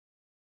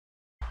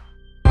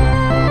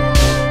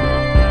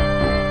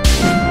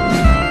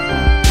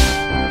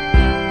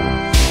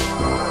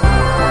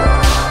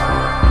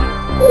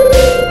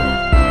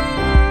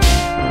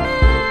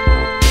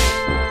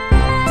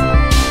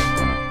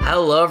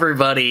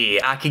everybody,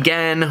 back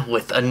again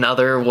with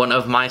another one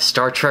of my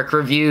Star Trek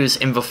reviews,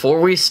 and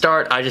before we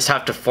start, I just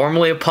have to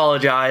formally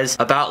apologize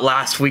about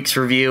last week's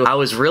review. I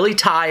was really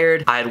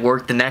tired, I had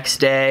work the next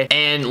day,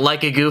 and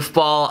like a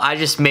goofball, I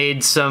just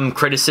made some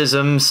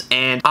criticisms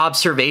and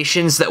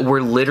observations that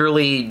were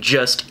literally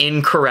just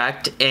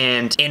incorrect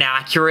and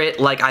inaccurate.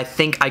 Like, I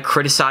think I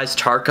criticized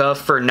Tarka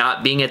for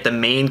not being at the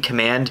main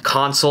command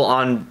console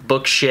on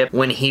Bookship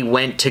when he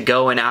went to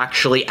go and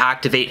actually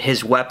activate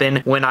his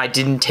weapon, when I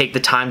didn't take the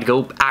time to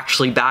go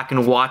actually back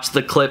and watch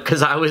the clip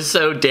because I was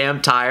so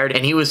damn tired,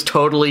 and he was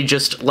totally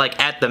just like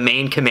at the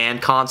main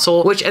command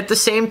console, which at the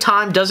same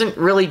time doesn't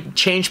really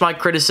change my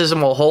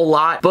criticism a whole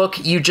lot.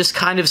 Book, you just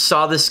kind of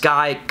saw this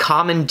guy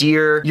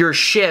commandeer your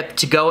ship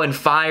to go and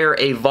fire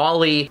a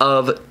volley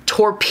of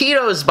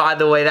torpedoes. By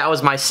the way, that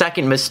was my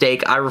second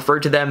mistake. I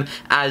referred to them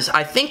as,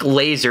 I think,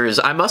 lasers.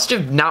 I must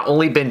have not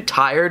only been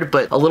tired,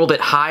 but a little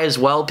bit high as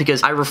well,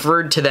 because I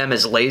referred to them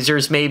as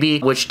lasers maybe,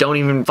 which don't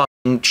even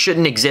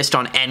shouldn't exist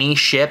on any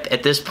ship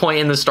at this point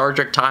in the Star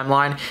Trek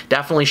timeline.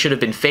 Definitely should have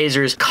been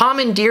phasers.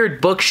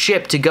 Commandeered Book's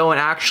ship to go and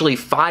actually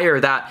fire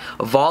that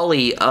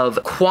volley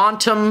of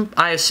quantum,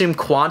 I assume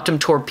quantum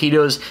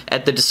torpedoes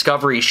at the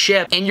Discovery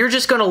ship, and you're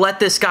just gonna let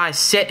this guy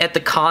sit at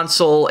the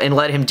console and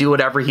let him do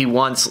whatever he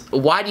wants.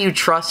 Why do you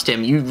trust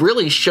him? You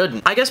really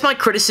shouldn't. I guess my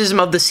criticism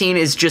of the scene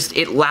is just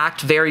it lacked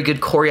very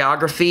good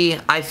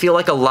choreography. I feel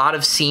like a lot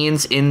of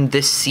scenes in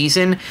this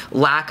season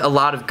lack a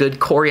lot of good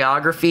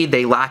choreography.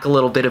 They lack a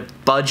little bit of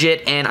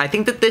budget, and I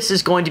think that this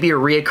is going to be a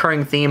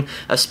reoccurring theme,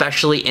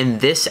 especially in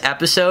this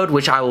episode,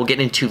 which I will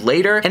get into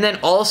later. And then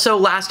also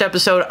last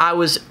episode, I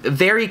was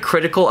very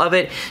critical of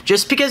it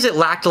just because it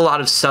lacked a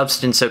lot of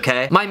substance,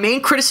 okay? My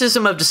main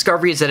criticism of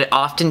Discovery is that it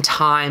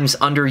oftentimes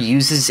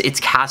underuses its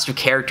cast of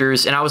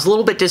characters, and I was a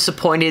little bit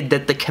disappointed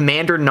that the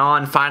Commander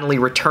Non finally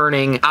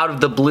returning out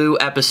of the blue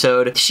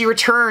episode, she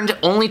returned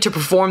only to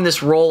perform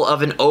this role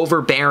of an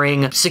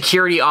overbearing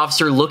security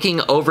officer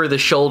looking over the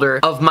shoulder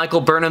of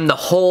Michael Burnham the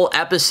whole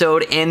episode,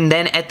 and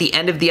then at the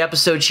end of the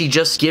episode she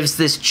just gives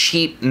this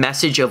cheap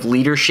message of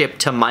leadership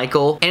to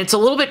Michael, and it's a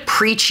little bit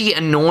preachy,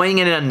 annoying,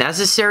 and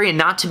unnecessary, and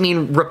not to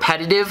mean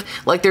repetitive.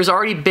 Like, there's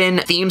already been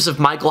themes of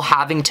Michael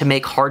having to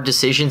make hard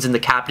decisions in the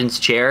captain's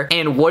chair,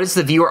 and what is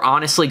the viewer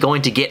honestly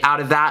going to get out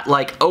of that?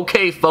 Like,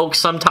 okay folks,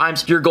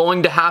 sometimes you're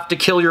going to have to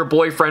kill your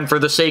boyfriend for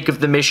the sake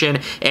of the mission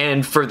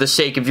and for the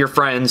sake of your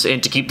friends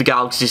and to keep the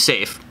galaxy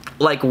safe.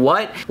 Like,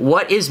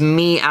 what is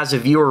me as a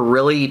viewer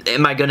really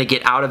am I going to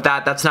get out of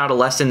that? That's not a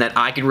lesson that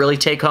I could really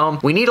take home.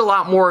 We need a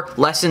lot more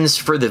lessons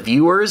for the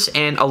viewers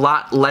and a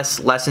lot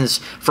less lessons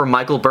for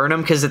Michael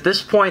Burnham, because at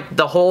this point,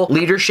 the whole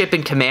leadership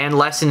and command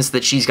lessons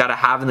that she's got to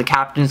have in the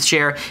captain's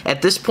chair,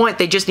 at this point,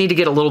 they just need to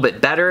get a little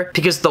bit better,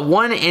 because the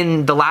one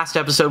in the last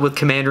episode with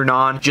Commander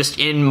Non, just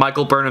in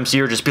Michael Burnham's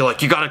ear, just be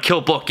like, you got to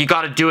kill Book, you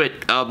got to do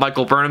it,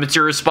 Michael Burnham, it's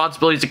your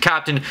responsibility as a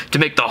captain to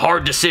make the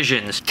hard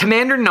decisions.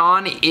 Commander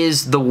Non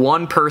is the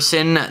one person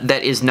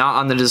that is not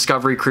on the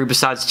Discovery crew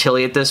besides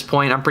Tilly at this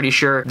point, I'm pretty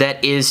sure,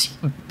 that is,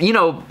 you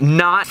know,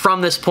 not from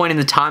this point in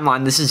the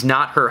timeline. This is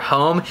not her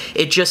home.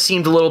 It just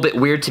seemed a little bit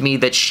weird to me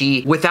that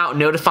she, without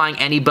notifying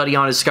anybody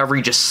on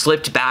Discovery, just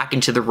slipped back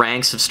into the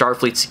ranks of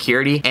Starfleet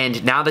security,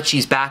 and now that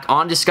she's back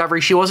on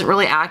Discovery, she wasn't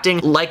really acting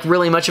like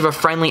really much of a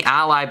friendly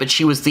ally, but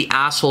she was the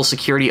asshole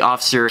security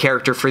officer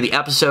character for the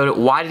episode.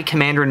 Why did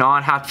Commander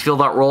Non have to fill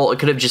that role? It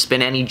could have just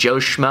been any Joe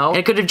Schmo, and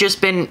it could have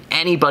just been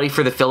anybody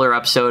for the filler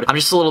episode. I'm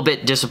just a little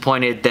bit disappointed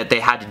that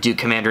they had to do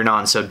Commander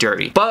Non so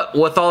dirty. But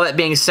with all that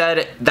being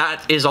said,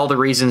 that is all the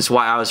reasons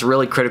why I was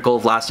really critical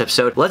of last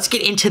episode. Let's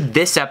get into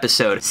this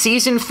episode.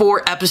 Season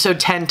 4, Episode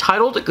 10,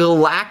 titled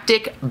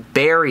Galactic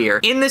Barrier.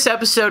 In this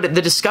episode,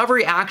 the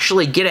Discovery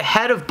actually get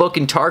ahead of Book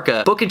and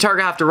Tarka. Book and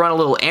Tarka have to run a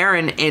little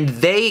errand, and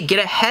they get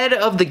ahead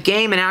of the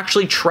game and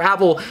actually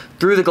travel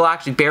through the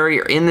Galactic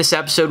Barrier. In this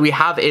episode, we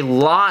have a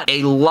lot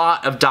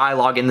of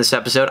dialogue in this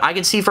episode. I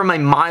can see from a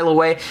mile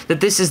away that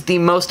this is the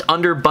most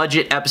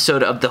under-budget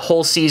episode of the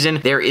whole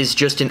season. There is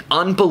just an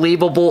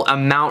unbelievable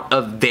amount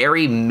of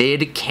very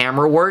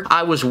mid-camera work.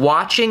 I was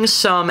watching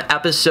some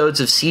episodes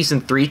of Season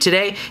 3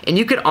 today, and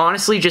you could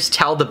honestly just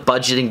tell the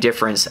budgeting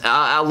difference.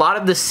 A lot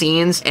of the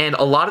scenes and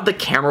a lot of the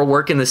camera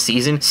work in the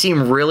season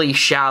seem really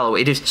shallow.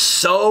 It is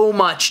so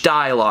much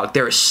dialogue.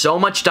 There is so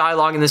much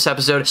dialogue in this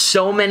episode.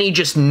 So many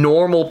just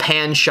normal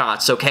pan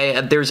shots,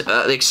 okay? There's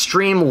an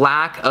extreme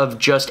lack of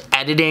just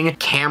editing,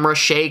 camera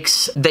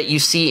shakes that you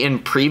see in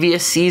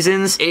previous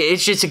seasons.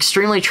 It's just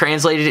extremely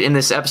translated in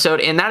this episode,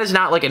 and that is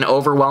not like an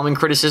overwhelming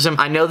criticism.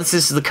 I know this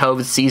is the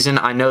COVID season.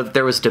 I know that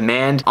there was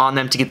demand on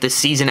them to get this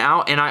season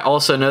out, and I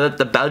also know that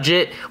the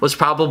budget was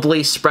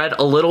probably spread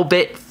a little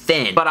bit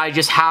thin, but I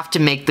just have to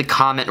make the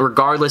comment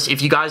regardless.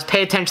 If you guys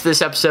pay attention to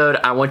this episode,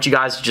 I want you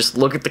guys to just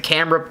look at the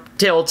camera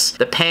tilts,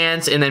 the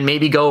pans, and then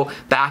maybe go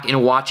back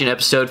and watch an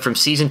episode from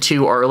Season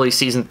 2 or early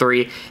Season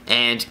 3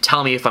 and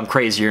tell me if I'm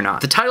crazy or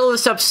not. The title of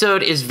this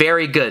episode is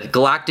very good,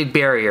 Galactic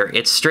Barrier.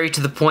 It's straight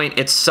to the point,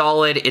 it's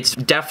solid, it's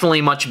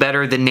definitely much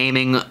better than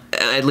naming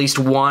at least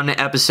one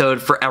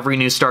episode for every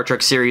new Star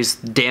Trek series.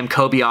 Damn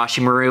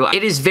Kobayashi Maru.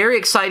 It is very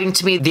exciting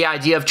to me, the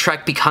idea of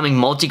Trek becoming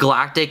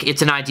multi-galactic.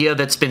 It's an idea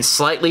that's been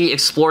slightly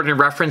explored and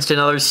referenced in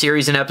other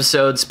series and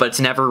episodes, but it's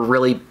never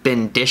really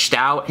been dished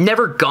out.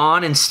 Never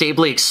gone and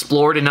stably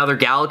explored in other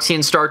galaxy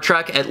in Star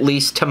Trek, at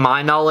least to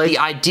my knowledge. The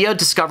idea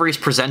Discovery is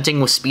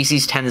presenting with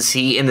Species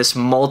 10C in this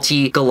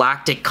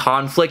multi-galactic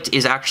conflict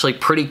is actually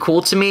pretty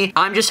cool to me.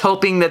 I'm just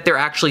hoping that they're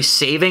actually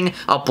saving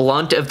a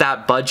blunt of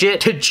that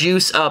budget to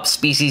juice up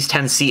Species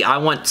 10C. I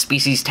want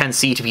Species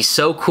 10C to be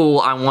so cool.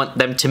 I want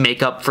them to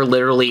make up for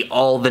literally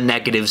all the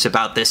negatives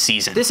about this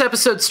season. This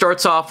episode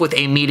starts off with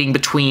a meeting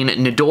between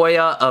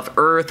Nadoya of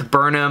Earth,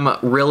 Burnham,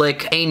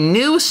 Rillick, a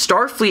new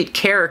Starfleet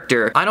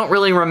character. I don't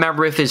really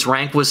remember if his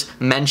rank was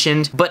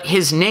mentioned, but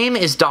his name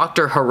is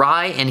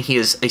Dr.Hirai, and he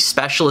is a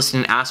specialist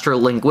in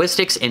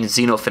astrolinguistics and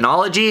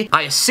xenophonology.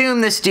 I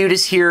assume this dude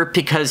is here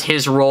because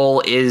his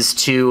role is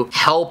to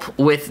help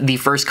with the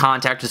first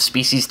contact with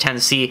Species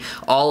 10C.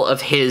 All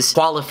of his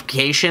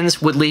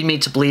qualifications would lead me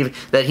to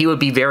believe that he would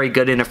be very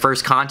good in a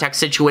first contact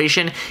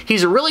situation.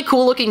 He's a really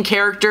cool looking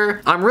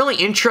character. I'm really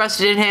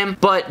interested in him,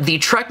 but the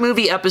Trek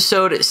movie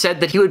episode said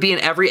that he would be in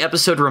every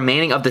episode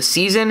remaining of the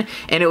season,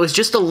 and it was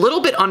just a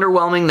little bit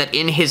underwhelming that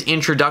in his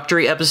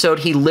introductory episode,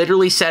 he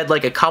literally said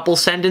like a couple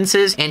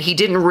sentences, and he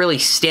didn't really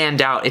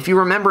stand out. If you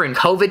remember in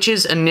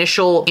Kovich's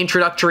initial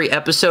introductory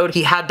episode,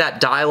 he had that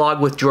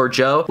dialogue with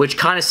Georgiou, which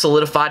kind of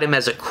solidified him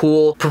as a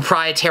cool,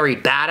 proprietary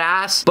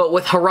badass, but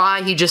with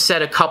Hirai, he just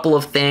said a couple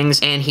of things,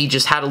 and he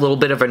just had a little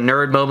bit of a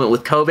nerd moment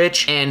with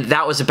Kovich, and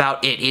that was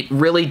about it. It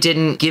really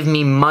didn't give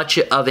me much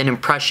of an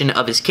impression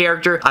of his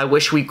character. I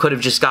wish we could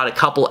have just got a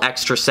couple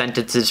extra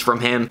sentences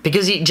from him,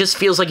 because he just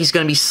feels like he's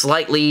going to be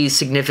slightly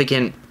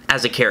significant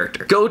as a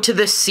character. Go to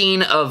this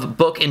scene of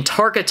Book and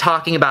Tarka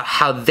talking about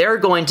how they're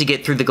going to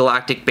get through the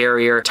galactic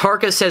barrier.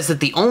 Tarka says that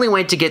the only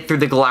way to get through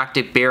the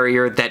galactic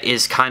barrier that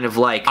is kind of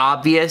like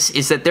obvious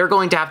is that they're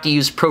going to have to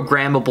use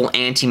programmable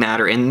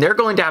antimatter, and they're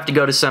going to have to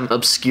go to some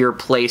obscure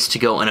place to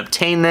go and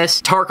obtain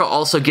this. Tarka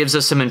also gives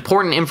us some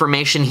important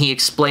information. He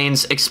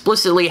explains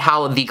explicitly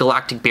how the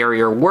galactic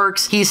barrier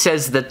works. He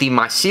says that the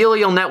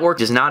mycelial network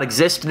does not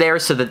exist there,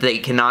 so that they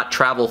cannot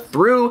travel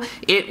through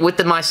it with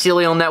the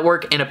mycelial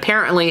network, and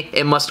apparently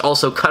it must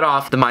also cut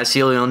off the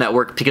mycelial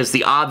network, because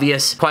the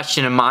obvious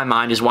question in my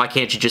mind is, why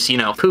can't you just, you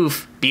know,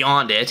 poof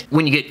beyond it?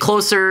 When you get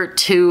closer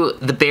to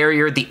the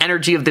barrier, the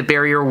energy of the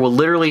barrier will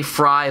literally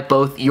fry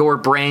both your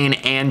brain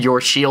and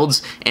your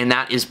shields, and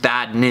that is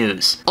bad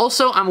news.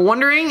 Also, I'm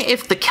wondering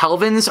if the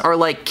Kelvins are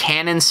like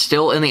canon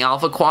still in the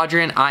Alpha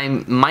Quadrant. I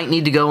might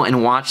need to go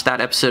and watch that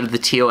episode of the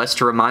TOS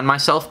to remind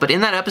myself, but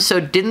in that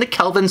episode, didn't the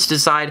Kelvins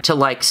decide to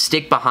like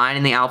stick behind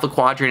in the Alpha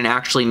Quadrant and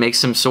actually make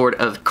some sort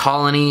of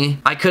colony?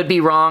 I could be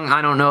wrong.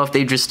 I don't know if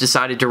they just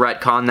decided to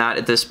retcon that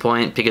at this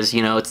point, because,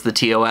 you know, it's the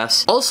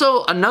TOS.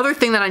 Also, another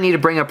thing that I need to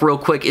bring up real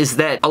quick is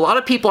that a lot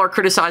of people are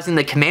criticizing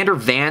that Commander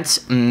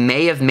Vance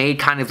may have made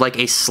kind of like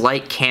a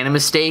slight canon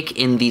mistake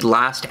in the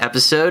last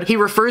episode. He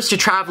refers to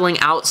traveling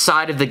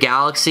outside of the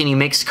galaxy, and he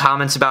makes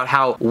comments about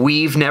how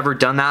we've never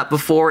done that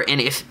before, and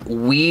if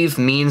we've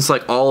means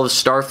like all of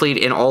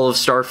Starfleet and all of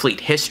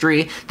Starfleet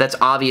history, that's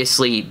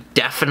obviously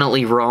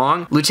definitely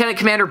wrong. Lieutenant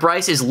Commander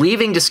Bryce is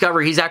leaving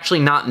Discovery. He's actually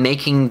not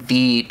making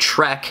the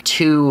trek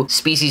to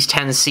Species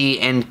 10C,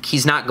 and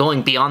he's not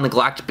going beyond the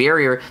galactic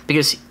barrier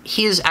because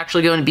he is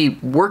actually going to be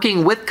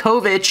working with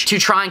Kovich to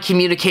try and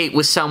communicate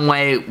with some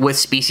way with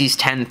Species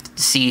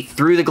 10C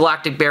through the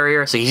galactic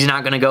barrier. So he's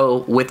not going to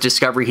go with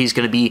Discovery. He's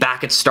going to be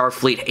back at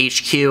Starfleet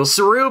HQ.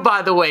 Saru,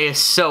 by the way, is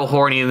so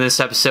horny in this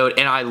episode,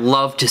 and I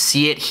love to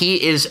see it.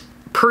 He is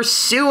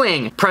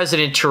pursuing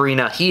President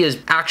Tarina. He is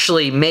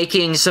actually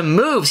making some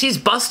moves. He's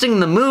busting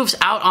the moves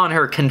out on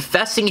her,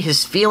 confessing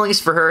his feelings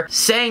for her,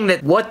 saying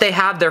that what they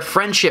have, their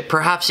friendship,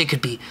 perhaps it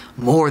could be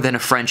more than a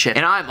friendship.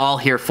 And I'm all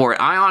here for it.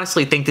 I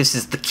honestly think this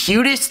is the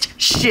cutest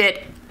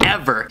shit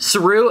ever.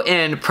 Saru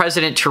and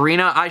President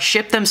Tarina, I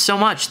ship them so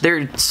much.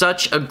 They're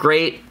such a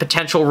great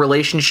potential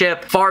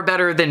relationship. Far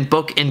better than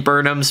Book and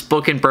Burnham's.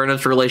 Book and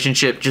Burnham's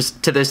relationship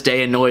just to this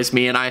day annoys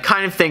me, and I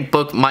kind of think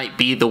Book might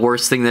be the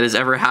worst thing that has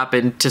ever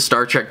happened to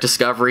Star Trek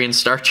Discovery and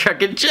Star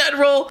Trek in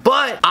general.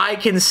 But I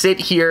can sit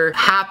here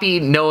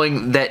happy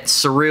knowing that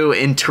Saru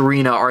and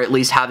Tarina are at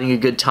least having a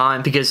good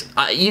time, because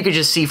you could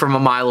just see from a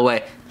mile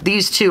away,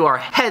 these two are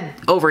head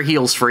over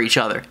heels for each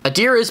other.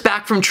 Adira is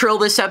back from Trill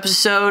this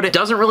episode.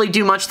 Doesn't really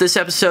do much this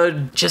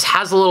episode, just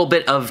has a little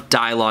bit of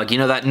dialogue. You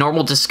know, that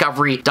normal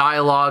Discovery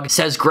dialogue.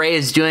 Says Gray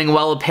is doing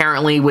well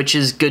apparently, which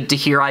is good to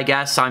hear, I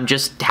guess. I'm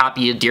just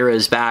happy Adira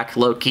is back,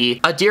 low-key.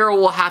 Adira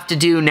will have to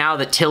do now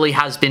that Tilly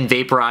has been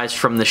vaporized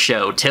from the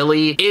show.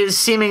 Tilly is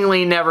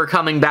seemingly never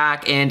coming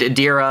back, and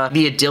Adira,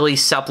 the Adili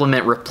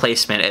supplement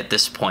replacement at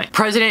this point.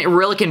 President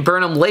Rillick and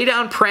Burnham lay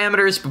down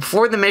parameters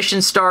before the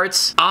mission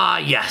starts. Ah,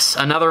 yes,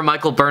 another another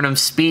Michael Burnham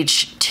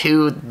speech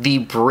to the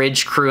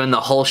bridge crew and the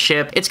whole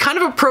ship. It's kind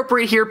of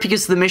appropriate here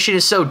because the mission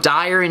is so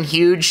dire and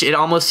huge. It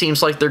almost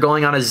seems like they're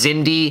going on a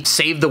Zindi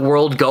save the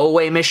world go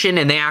away mission,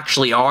 and they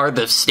actually are.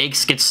 The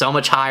stakes get so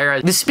much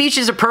higher. The speech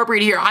is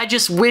appropriate here. I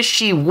just wish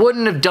she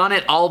wouldn't have done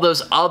it all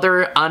those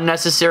other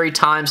unnecessary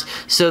times,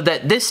 so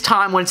that this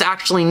time when it's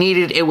actually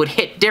needed, it would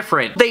hit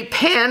different. They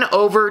pan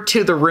over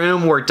to the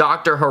room where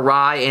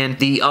Dr.Hirai and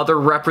the other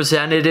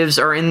representatives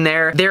are in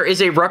there. There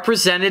is a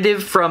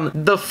representative from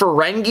the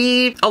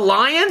Ferengi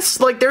Alliance.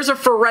 Like, there's a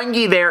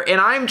Ferengi there, and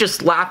I'm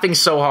just laughing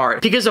so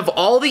hard because of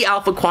all the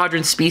Alpha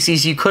Quadrant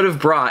species you could have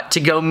brought to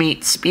go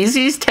meet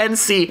Species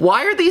 10C.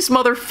 Why are these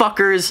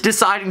motherfuckers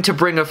deciding to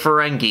bring a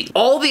Ferengi?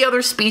 All the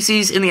other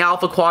species in the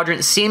Alpha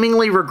Quadrant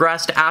seemingly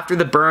regressed after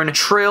the burn.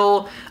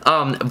 Trill,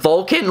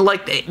 Vulcan,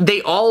 like,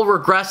 they all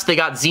regressed. They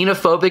got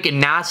xenophobic and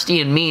nasty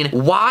and mean.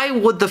 Why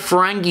would the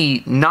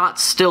Ferengi not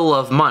still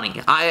love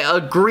money? I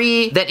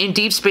agree that in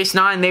Deep Space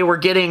Nine they were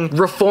getting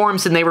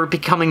reforms and they were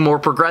becoming more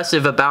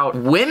progressive about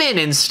women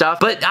and stuff,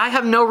 but I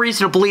have no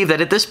reason to believe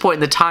that at this point in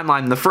the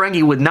timeline the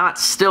Ferengi would not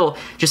still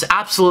just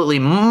absolutely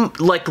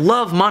like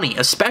love money,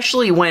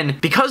 especially when,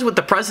 because with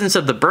the presence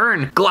of the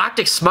burn,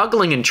 galactic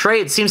smuggling and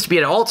trade seems to be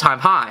at an all-time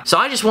high. So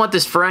I just want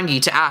this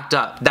Ferengi to act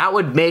up. That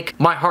would make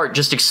my heart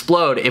just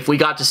explode if we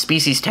got to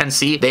Species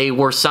 10C. They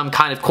were some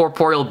kind of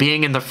corporeal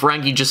being and the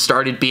Ferengi just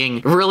started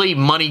being really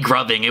money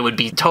grubbing. It would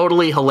be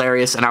totally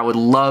hilarious, and I would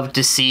love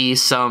to see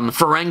some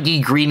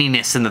Ferengi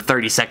greeniness in the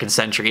 32nd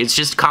century. It's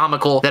just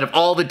comical that of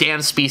all the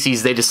damn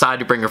species they decide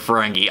to bring a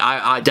Ferengi.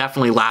 I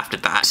definitely laughed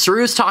at that.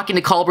 Saru's talking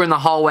to Culber in the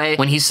hallway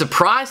when he's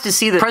surprised to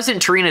see that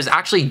President Tarina is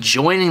actually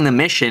joining the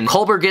mission.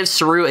 Culber gives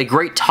Saru a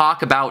great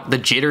talk about the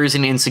jitters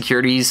and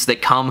insecurities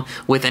that come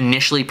with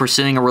initially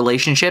pursuing a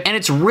relationship, and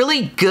it's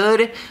really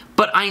good,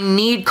 but I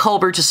need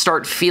Culber to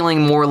start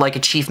feeling more like a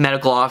chief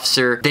medical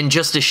officer than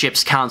just a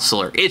ship's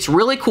counselor. It's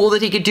really cool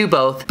that he could do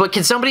both, but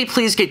can somebody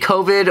please get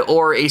COVID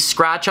or a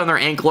scratch on their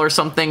ankle or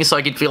something so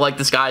I could feel like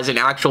this guy is an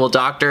actual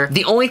doctor?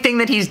 The only thing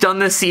that he's done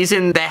this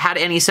season that had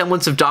any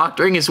semblance of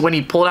doctoring is when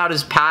he pulled out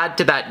his pad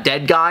to that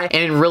dead guy,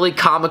 and in really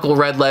comical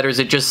red letters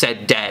it just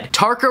said dead.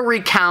 Tarka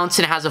recounts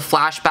and has a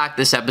flashback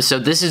this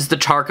episode. This is the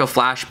Tarka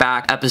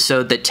flashback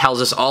episode that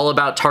tells us all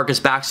about Tarka's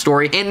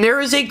backstory, and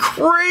there is a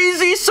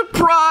crazy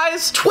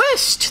surprise twist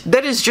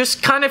that is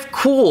just kind of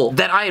cool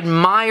that I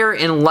admire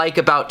and like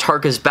about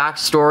Tarka's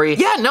backstory.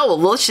 Yeah, no,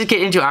 let's just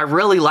get into it. I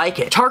really like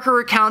it. Tarka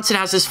recounts and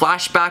has this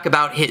flashback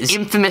about his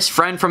infamous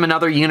friend from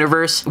another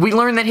universe. We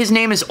learn that his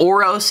name is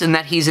Oros and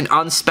that he's an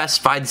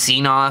unspecified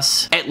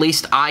XENOS. At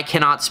least I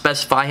cannot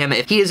specify him.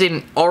 If he is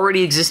an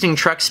already existing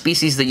Trek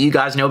species that you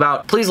guys know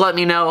about, please let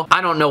me know.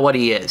 I don't know what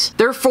he is.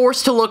 They're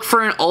forced to look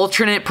for an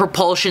alternate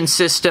propulsion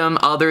system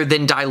other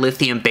than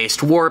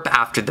dilithium-based warp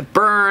after the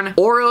burn.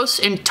 Oros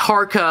and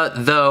Tarka,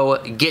 though,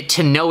 get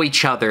to know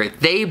each other.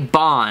 They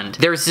bond.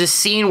 There's this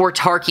scene where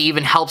Tarka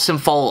even helps him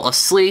fall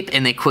asleep,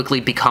 and they quickly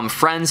become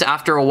friends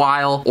after a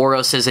while.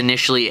 Oros is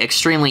initially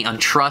extremely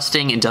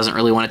untrusting and doesn't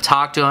really want to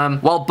talk to him.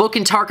 While Book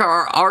and Tarka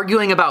are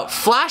arguing about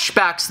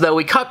flashbacks, though,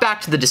 we cut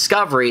back to the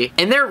Discovery,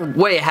 and they're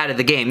way ahead of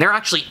the game. They're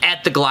actually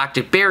at the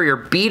Galactic Barrier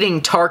beating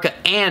Tarka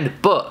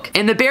and Book.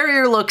 And the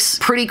barrier looks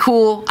pretty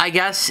cool. I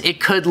guess it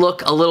could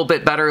look a little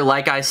bit better.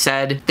 Like I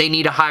said, they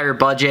need a higher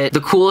budget.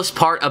 The coolest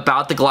part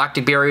about the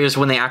Galactic Barrier is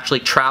when they actually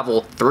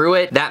travel through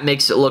it. That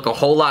makes it look a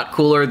whole lot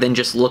cooler than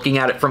just looking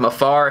at it from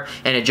afar,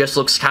 and it just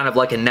looks kind of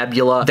like a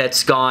nebula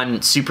that's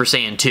gone Super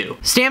Saiyan 2.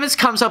 Stamets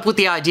comes up with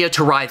the idea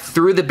to ride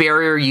through the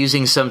barrier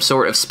using some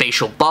sort of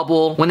spatial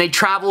bubble. When they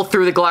travel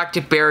through the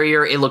Galactic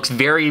Barrier, it looks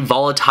very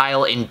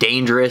volatile and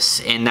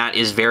dangerous, and that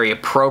is very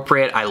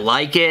appropriate. I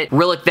like it.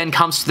 Rillick then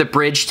comes to the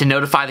bridge to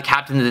notify the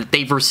captain that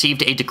they've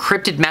received a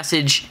decrypted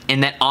message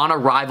and that on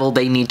arrival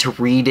they need to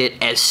read it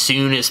as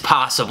soon as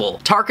possible.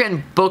 Tarka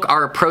and Book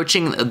are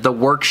approaching the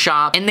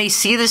workshop and they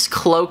see this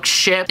cloaked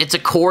ship. It's a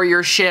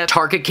courier ship.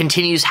 Tarka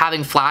continues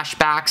having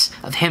flashbacks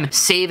of him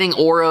saving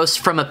Oros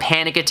from a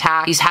panic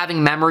attack. He's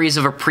having memories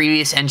of a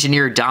previous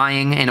engineer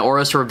dying, and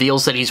Oros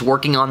reveals that he's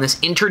working on this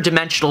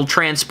interdimensional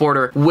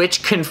transporter,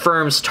 which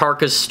confirms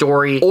Tarka's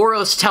story.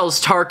 Oros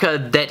tells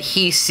Tarka that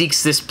he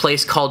seeks this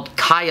place called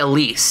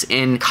Kaialis,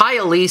 and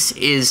Kaialis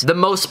is the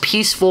most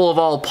peaceful of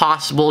all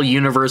possible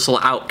universal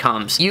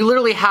outcomes. You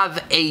literally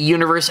have a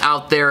universe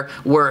out there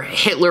where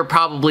Hitler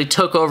probably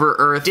took over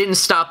Earth, didn't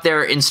stop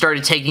there, and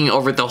started taking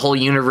over the whole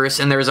universe,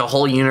 and there's a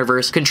whole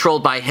universe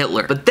controlled by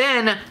Hitler. But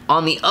then,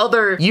 on the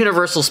other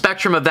universal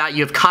spectrum of that,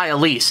 you have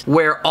Kaialis,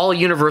 where all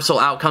universal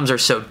outcomes are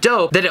so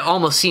dope that it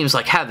almost seems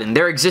like heaven.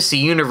 There exists a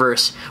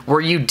universe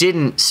where you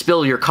didn't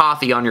spill your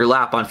coffee on your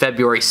lap on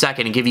February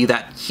 2nd and give you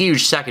that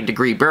huge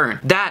second-degree burn.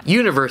 That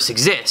universe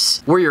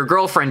exists, where your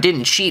girlfriend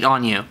didn't cheat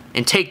on you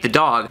and take the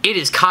dog. It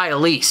is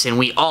Kaialis, and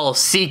we all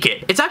seek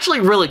it. It's actually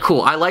really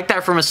cool. I like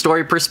that from a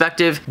story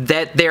perspective,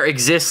 that there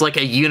exists like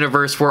a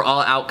universe where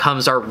all outcomes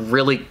outcomes are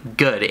really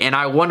good, and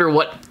I wonder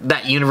what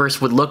that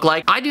universe would look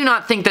like. I do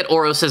not think that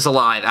Oros is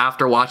alive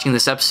after watching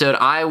this episode.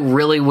 I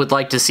really would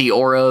like to see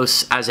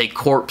Oros as a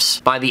corpse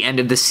by the end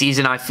of the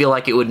season. I feel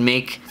like it would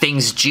make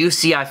things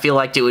juicy. I feel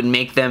like it would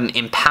make them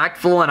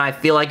impactful, and I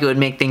feel like it would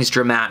make things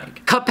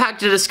dramatic. Cut back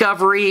to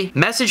Discovery.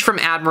 Message from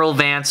Admiral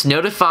Vance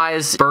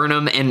notifies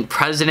Burnham and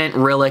President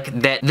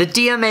Rillick that the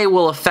DMA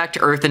will affect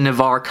Earth and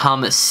Navarre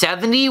come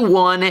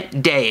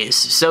 71 days.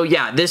 So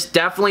yeah, this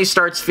definitely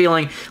starts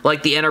feeling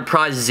like the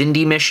Enterprise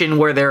Xindi mission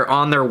where they're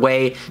on their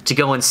way to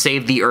go and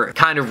save the Earth.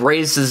 Kind of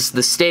raises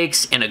the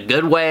stakes in a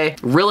good way.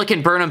 Rillick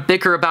and Burnham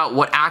bicker about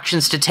what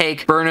actions to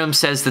take. Burnham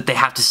says that they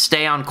have to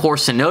stay on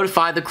course and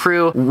notify the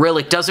crew.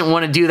 Rillick doesn't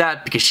want to do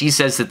that because she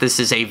says that this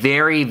is a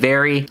very,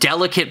 very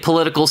delicate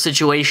political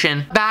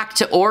situation. Back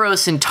to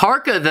Oros and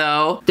Tarka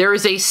though, there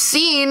is a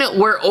scene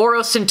where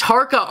Oros and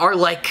Tarka are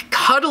like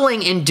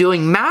cuddling and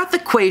doing math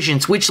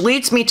equations, which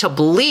leads me to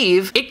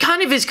believe it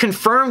kind of is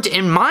confirmed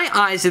in my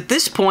eyes at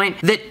this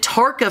point that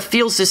Tarka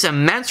feels this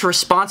immense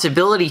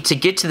responsibility to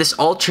get to this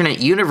alternate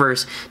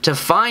universe to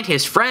find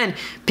his friend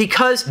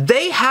because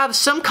they have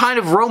some kind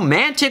of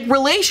romantic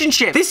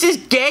relationship. This is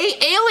gay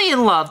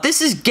alien love.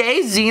 This is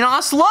gay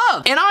XENOS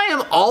love. And I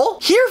am all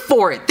here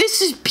for it.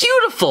 This is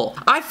beautiful.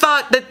 I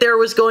thought that there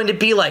was going to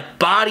be like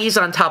bodies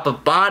on top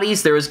of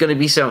bodies. There was going to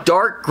be some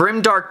dark,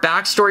 grimdark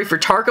backstory for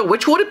Tarka,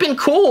 which would have been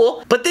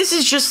cool. But this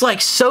is just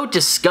like so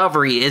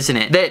Discovery, isn't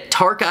it? That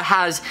Tarka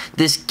has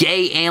this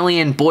gay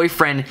alien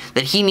boyfriend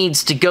that he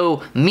needs to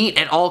go meet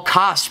at all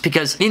costs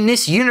because in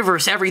this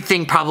universe,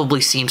 everything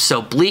probably seems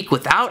so bleak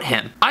without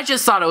him. I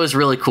just thought it was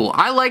really cool.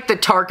 I like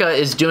that Tarka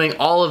is doing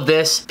all of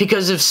this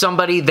because of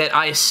somebody that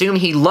I assume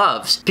he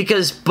loves,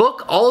 because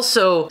Book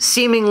also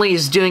seemingly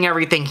is doing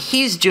everything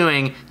he's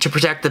doing to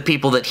protect the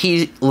people that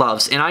he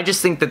loves, and I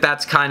just think that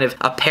that's kind of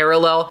a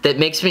parallel that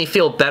makes me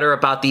feel better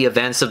about the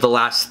events of the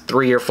last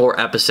 3 or 4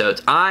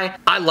 episodes. I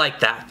like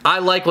that. I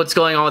like what's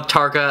going on with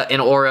Tarka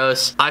and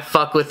Oros. I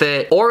fuck with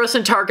it. Oros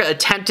and Tarka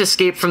attempt to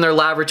escape from their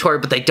laboratory,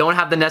 but they don't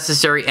have the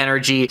necessary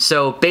energy,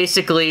 so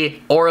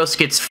basically Oros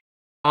gets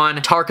on.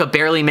 Tarka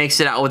barely makes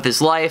it out with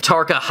his life.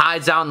 Tarka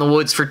hides out in the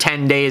woods for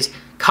 10 days,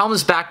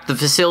 comes back to the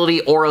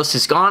facility. Oros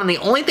is gone, and the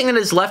only thing that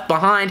is left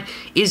behind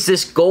is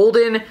this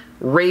golden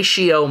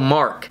ratio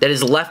mark that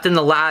is left in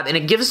the lab, and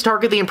it gives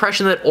Tarka the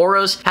impression that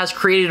Oros has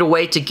created a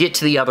way to get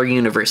to the other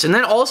universe. And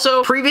then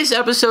also, previous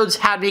episodes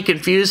had me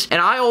confused, and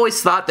I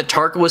always thought that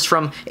Tarka was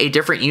from a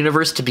different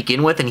universe to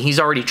begin with, and he's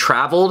already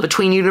traveled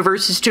between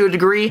universes to a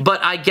degree,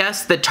 but I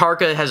guess that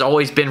Tarka has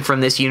always been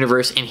from this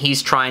universe, and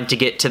he's trying to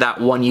get to that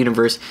one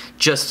universe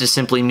just to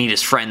simply meet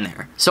his friend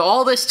there. So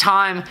all this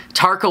time,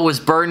 Tarka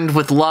was burdened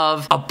with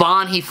love, a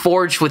bond he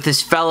forged with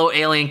his fellow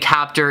alien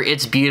captor.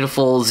 It's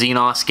beautiful,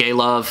 XENOS gay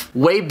love.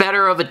 Way better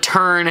of a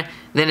turn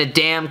than a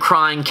damn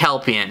crying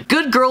Kelpian.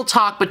 Good girl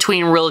talk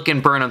between Rillick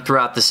and Burnham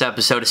throughout this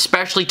episode,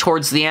 especially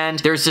towards the end.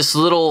 There's this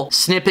little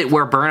snippet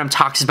where Burnham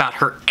talks about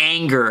her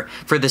anger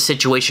for the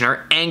situation,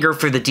 her anger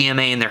for the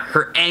DMA, and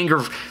her anger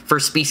for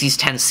Species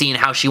 10C, and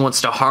how she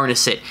wants to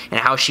harness it, and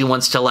how she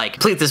wants to like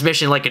complete this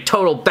mission like a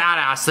total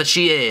badass that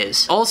she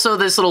is. Also,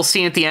 this little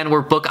scene at the end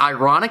where Book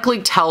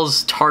ironically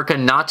tells Tarka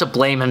not to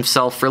blame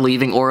himself for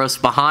leaving Oros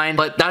behind,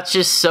 but that's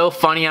just so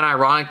funny and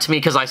ironic to me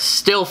because I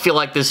still feel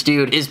like this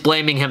dude is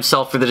blaming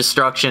himself for the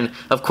destruction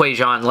of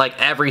Quajon like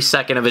every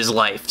second of his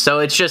life. So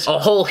it's just a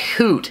whole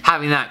hoot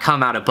having that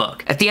come out of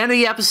Book. At the end of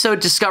the episode,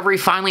 Discovery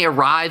finally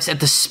arrives at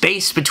the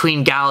space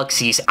between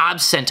galaxies,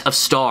 absent of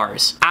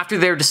stars. After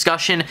their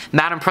discussion,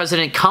 Madam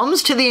President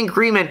comes to the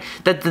agreement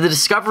that the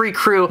Discovery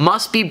crew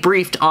must be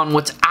briefed on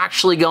what's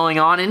actually going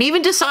on, and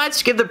even decides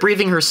to give the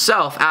briefing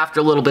herself after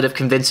a little bit of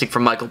convincing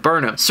from Michael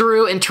Burnham.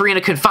 Saru and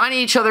Tarina confine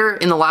each other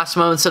in the last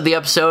moments of the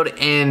episode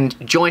and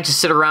join to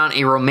sit around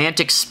a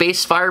romantic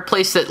space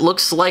fireplace that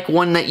looks like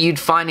one that you'd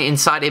find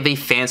inside of a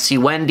fancy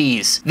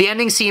Wendy's. The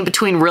ending scene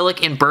between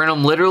Rillick and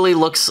Burnham literally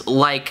looks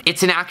like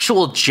it's an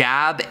actual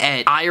jab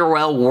at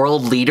IRL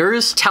world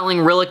leaders, telling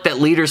Rillick that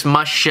leaders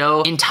must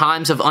show in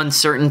times of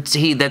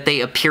uncertainty that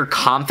they appear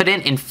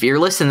confident and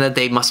fearless, and that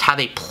they must have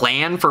a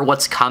plan for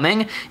what's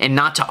coming and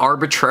not to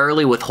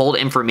arbitrarily withhold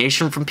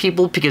information from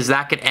people because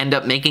that could end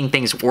up making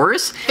things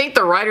worse. I think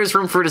the writer's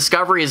room for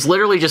Discovery is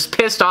literally just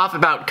pissed off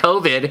about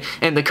COVID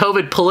and the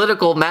COVID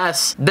political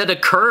mess that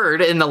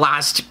occurred in the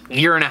last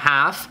year and a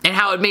half, and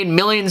how it made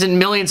millions and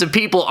millions of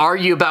people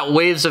argue about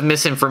waves of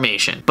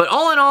misinformation. But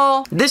all in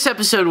all, this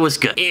episode was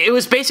good. It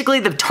was basically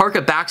the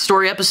Tarka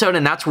backstory episode,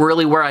 and that's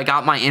really where I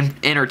got my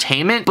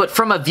entertainment. But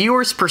from a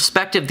viewer's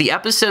perspective, the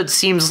episode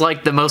seems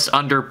like the most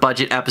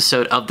under-budget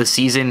episode of the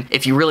season.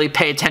 If you really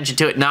pay attention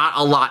to it, not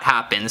a lot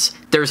happens.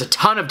 There's a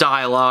ton of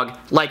dialogue,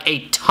 like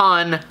a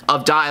ton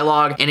of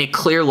dialogue, and a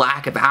clear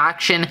lack of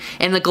action.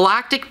 And the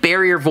Galactic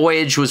Barrier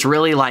Voyage was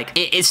really like,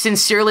 it's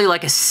sincerely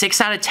like a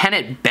 6 out of 10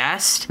 at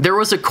best. There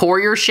was a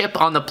courier mothership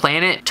on the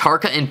planet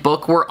Tarka and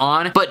Book were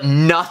on, but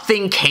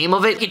nothing came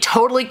of it. It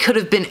totally could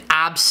have been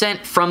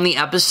absent from the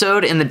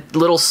episode, and the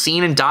little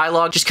scene and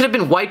dialogue just could have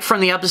been wiped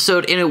from the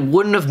episode and it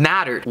wouldn't have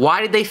mattered.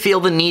 Why did they feel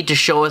the need to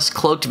show us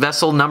cloaked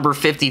vessel number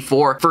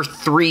 54 for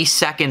 3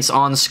 seconds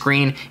on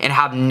screen and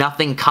have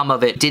nothing come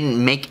of it?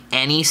 Didn't make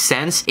any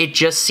sense. It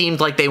just seemed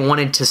like they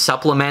wanted to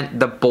supplement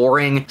the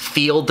boring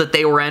field that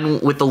they were in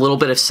with a little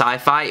bit of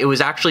sci-fi. It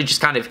was actually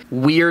just kind of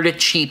weird,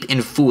 cheap,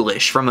 and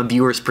foolish from a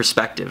viewer's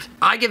perspective.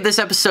 I give this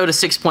episode a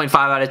 6.5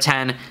 out of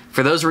 10.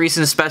 For those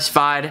reasons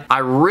specified, I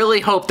really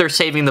hope they're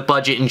saving the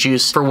budget and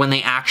juice for when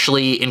they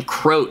actually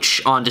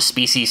encroach onto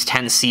Species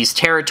 10C's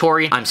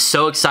territory. I'm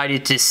so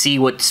excited to see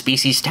what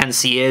Species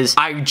 10C is.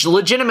 I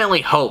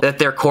legitimately hope that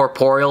they're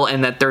corporeal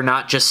and that they're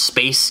not just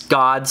space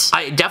gods.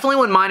 I definitely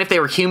wouldn't mind if they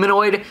were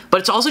humanoid,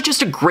 but it's also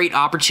just a great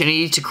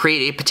opportunity to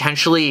create a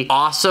potentially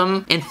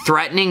awesome and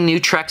threatening new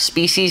Trek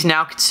species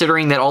now,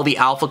 considering that all the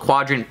Alpha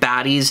Quadrant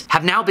baddies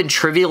have now been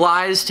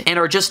trivialized and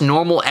are just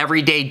normal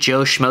everyday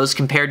Joe Schmoes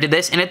compared to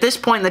this. And at this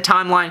point in the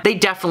timeline, they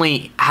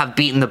definitely have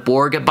beaten the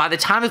Borg. By the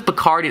time of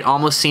Picard, it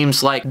almost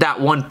seems like that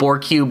one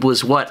Borg cube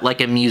was what,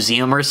 like a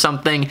museum or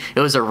something? It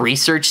was a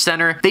research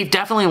center. They've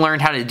definitely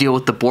learned how to deal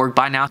with the Borg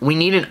by now. We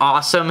need an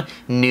awesome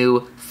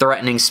new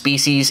threatening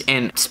species,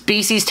 and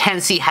Species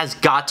 10C has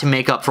got to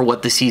make up for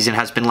what the season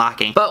has been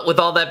lacking. But with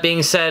all that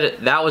being said,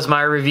 that was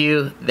my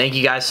review. Thank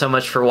you guys so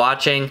much for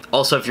watching.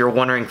 Also, if you're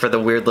wondering for the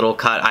weird little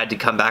cut, I had to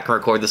come back and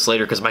record this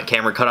later because my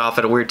camera cut off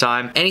at a weird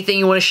time. Anything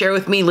you want to share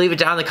with me, leave it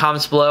down in the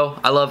comments below.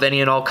 I love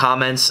any and all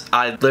comments.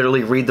 I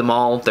literally read them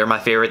all. They're my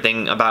favorite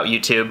thing about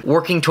YouTube.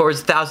 Working towards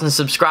 1,000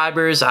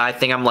 subscribers. I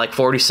think I'm like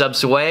 40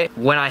 subs away.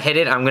 When I hit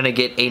it, I'm gonna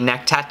get a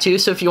neck tattoo,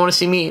 so if you want to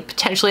see me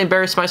potentially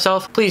embarrass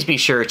myself, please be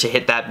sure to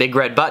hit that big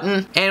red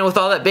button. And with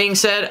all that being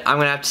said, I'm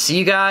gonna have to see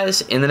you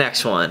guys in the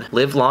next one.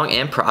 Live long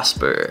and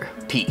prosper.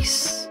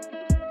 Peace.